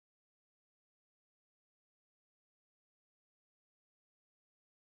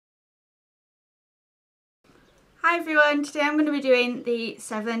Hi everyone, today I'm going to be doing the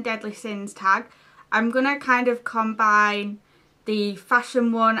 7 Deadly Sins tag. I'm going to kind of combine the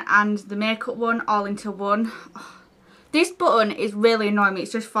fashion one and the makeup one all into one. This button is really annoying me,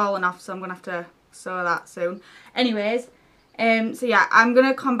 it's just fallen off, so I'm going to have to sew that soon. Anyways, so yeah, I'm going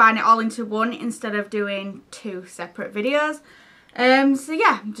to combine it all into one instead of doing 2 separate videos. So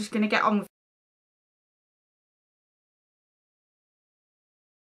yeah, I'm just going to get on with it.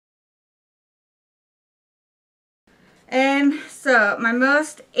 So my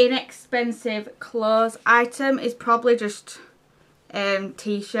most inexpensive clothes item is probably just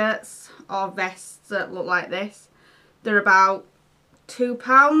t-shirts or vests that look like this. They're about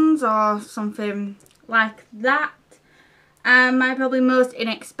 £2 or something like that. And my probably most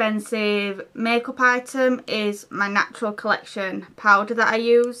inexpensive makeup item is my Natural Collection powder that I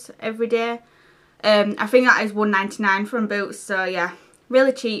use every day. I think that is £1.99 from Boots, so yeah,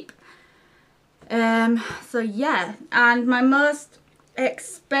 really cheap. So yeah, and my most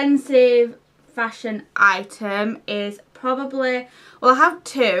expensive fashion item is probably, well, I have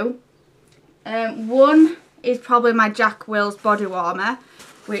 2. One is probably my Jack Wills body warmer,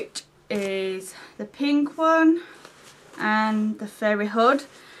 which is the pink one and the fairy hood.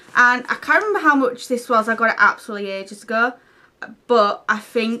 And I can't remember how much this was, I got it absolutely ages ago, but I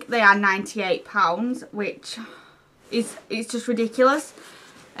think they are £98, which is, it's just ridiculous.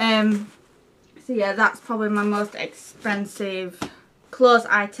 So yeah, that's probably my most expensive clothes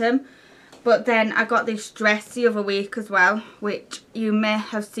item. But then I got this dress the other week as well, which you may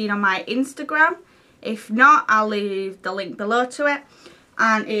have seen on my Instagram. If not, I'll leave the link below to it.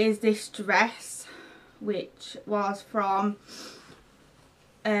 And it is this dress, which was from,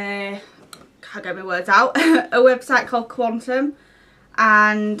 can't get my words out, a website called Quantum.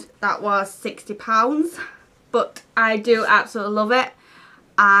 And that was £60. But I do absolutely love it.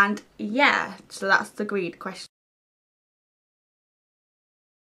 And yeah, so that's the greed question.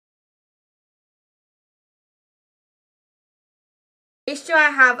 Which do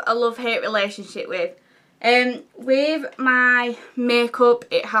I have a love-hate relationship with? With my makeup,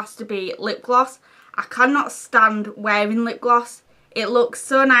 it has to be lip gloss. I cannot stand wearing lip gloss. It looks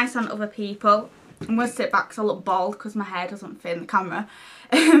so nice on other people. I'm going to sit back because I look bald because my hair doesn't fit in the camera.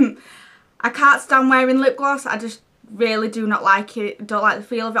 I can't stand wearing lip gloss. I just really do not like it. Don't like the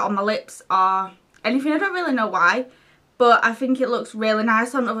feel of it on my lips or anything. I don't really know why, but I think it looks really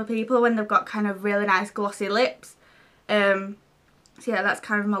nice on other people when they've got kind of really nice glossy lips. So yeah, that's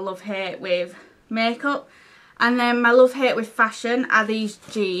kind of my love-hate with makeup. And then my love-hate with fashion are these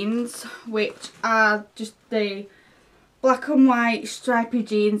jeans, which are just the black and white stripy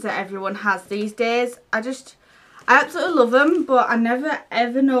jeans that everyone has these days. I absolutely love them, but I never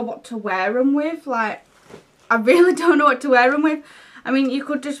ever know what to wear them with. Like, I really don't know what to wear them with. I mean, you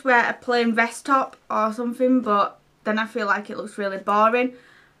could just wear a plain vest top or something, but then I feel like it looks really boring.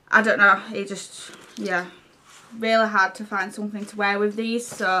 I don't know, it just, yeah, really hard to find something to wear with these,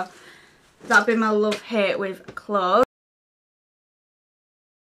 so that'd be my love-hate with clothes.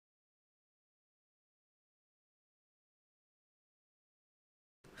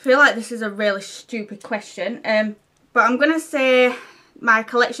 I feel like this is a really stupid question, but I'm going to say my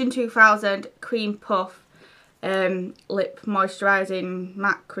Collection 2000 Cream Puff lip moisturising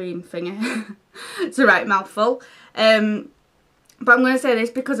matte cream thingy. It's a right mouthful. But I'm going to say this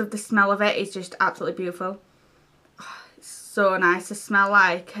because of the smell of it. It's just absolutely beautiful. Oh, it's so nice to smell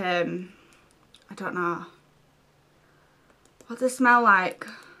like, I don't know. What does it smell like?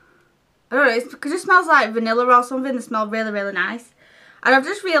 I don't know, it's because it smells like vanilla or something. They smell really, really nice. And I've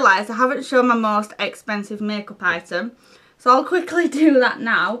just realised I haven't shown my most expensive makeup item. So I'll quickly do that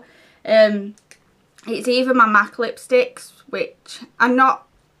now. It's either my MAC lipsticks, which are not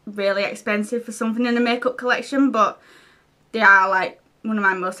really expensive for something in a makeup collection, but they are like one of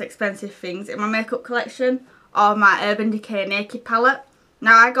my most expensive things in my makeup collection, or my Urban Decay Naked palette.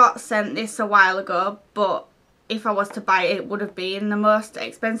 Now, I got sent this a while ago, but if I was to buy it, it would have been the most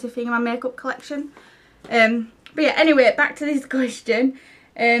expensive thing in my makeup collection. But yeah, anyway, back to this question.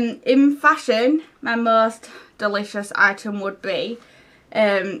 In fashion, my most delicious item would be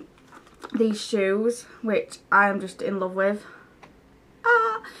these shoes, which I am just in love with.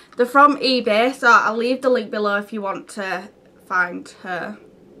 They're from eBay, so I'll leave the link below if you want to find her.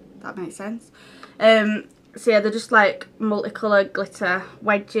 That makes sense. So yeah, they're just like multicoloured glitter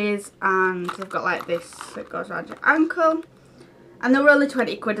wedges, and they've got like this that goes around your ankle. And they were only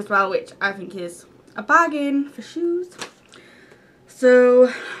 20 quid as well, which I think is a bargain for shoes.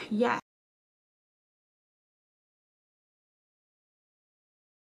 So yeah.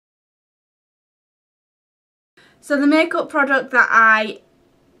 So the makeup product that I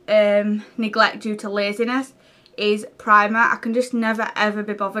neglect due to laziness is primer. I can just never ever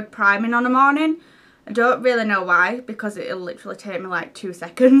be bothered priming on a morning. I don't really know why, because it'll literally take me like 2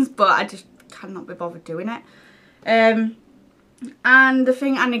 seconds, but I just cannot be bothered doing it. And the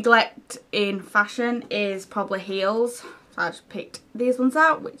thing I neglect in fashion is probably heels. So I just picked these ones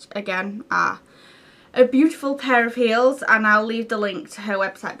out, which again are a beautiful pair of heels, and I'll leave the link to her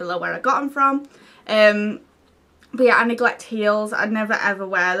website below where I got them from. But yeah, I neglect heels. I never ever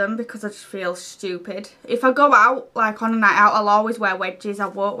wear them because I just feel stupid. If I go out, like on a night out, I'll always wear wedges. I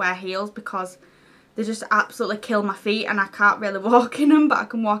won't wear heels because they just absolutely kill my feet, and I can't really walk in them, but I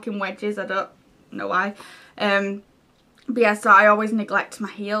can walk in wedges. I don't know why. But yeah, so I always neglect my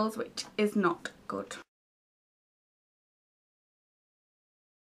heels, which is not good.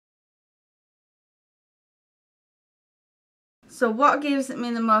 So what gives me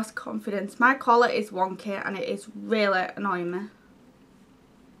the most confidence? My collar is wonky and it is really annoying me.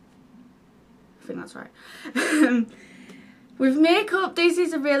 I think that's right. With makeup, this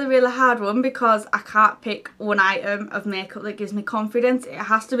is a really hard one because I can't pick one item of makeup that gives me confidence. It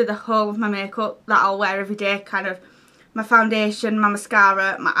has to be the whole of my makeup that I'll wear every day, kind of my foundation, my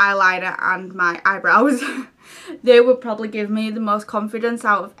mascara, my eyeliner and my eyebrows. They would probably give me the most confidence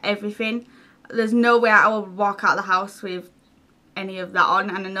out of everything. There's no way I would walk out of the house with any of that on,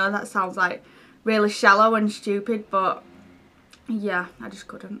 and I know that sounds like really shallow and stupid, but yeah, I just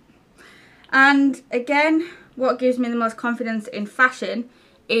couldn't. And again, what gives me the most confidence in fashion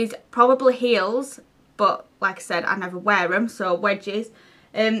is probably heels, but like I said, I never wear them, so wedges.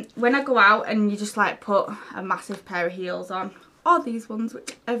 When I go out and you just like put a massive pair of heels on, or these ones,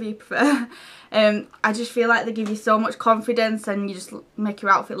 whichever you prefer, I just feel like they give you so much confidence and you just make your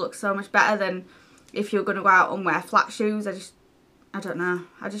outfit look so much better than if you're going to go out and wear flat shoes. I don't know.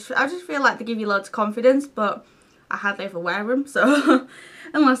 I just feel like they give you loads of confidence, but I hardly ever wear them, so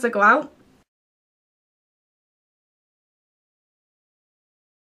unless I go out.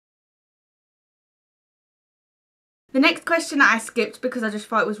 The next question I skipped because I just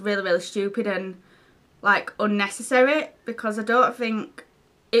thought it was really stupid and like unnecessary, because I don't think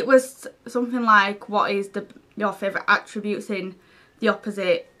it was something like, what is your favourite attributes in the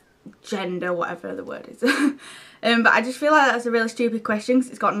opposite gender, whatever the word is. But I just feel like that's a really stupid question because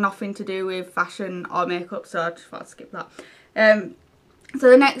it's got nothing to do with fashion or makeup, so I just thought I'd skip that. So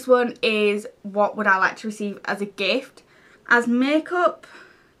the next one is, what would I like to receive as a gift? As makeup,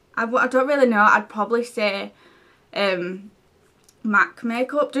 I don't really know. I'd probably say MAC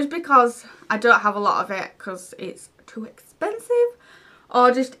makeup, just because I don't have a lot of it because it's too expensive,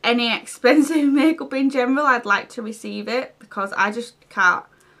 or just any expensive makeup in general. I'd like to receive it because I just can't.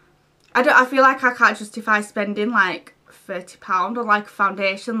 I feel like I can't justify spending like £30 on like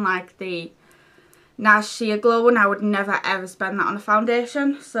foundation, like the NARS Sheer Glow one. I would never ever spend that on a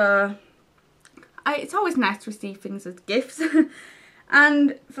foundation. So it's always nice to receive things as gifts.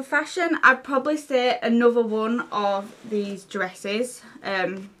 And for fashion, I'd probably say another one of these dresses.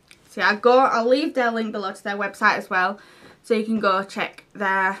 So yeah, I'll leave their link below to their website as well, so you can go check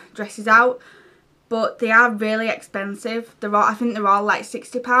their dresses out. But they are really expensive. I think they're all like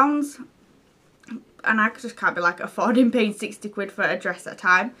 £60, and I just can't be like affording paying 60 quid for a dress at a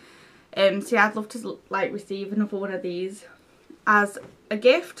time. So yeah, I'd love to like receive another one of these as a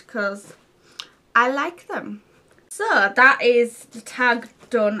gift because I like them. So that is the tag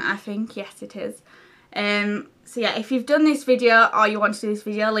done, I think. Yes, it is. So yeah, if you've done this video or you want to do this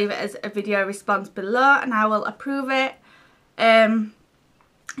video, leave it as a video response below and I will approve it.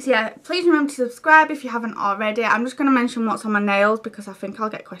 So yeah, please remember to subscribe if you haven't already. I'm just going to mention what's on my nails because I think I'll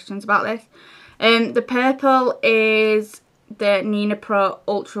get questions about this. The purple is the Nina Pro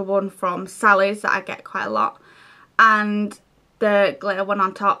Ultra one from Sally's that I get quite a lot. And the glitter one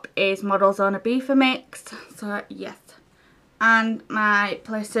on top is Model Zone Ibiza Mix. So yes. And my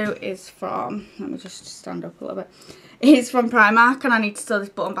play suit is from, let me just stand up a little bit. It's from Primark, and I need to sew this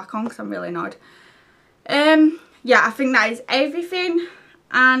button back on because I'm really annoyed. Yeah, I think that is everything.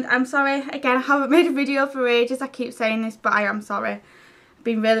 And I'm sorry, again, I haven't made a video for ages. I keep saying this, but I am sorry. I've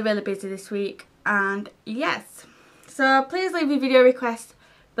been really busy this week. And yes, so please leave your video requests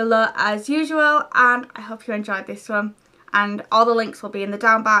below as usual. And I hope you enjoyed this one. And all the links will be in the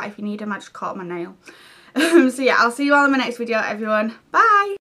down bar. If you need them, I just caught my nail. So yeah, I'll see you all in my next video, everyone. Bye!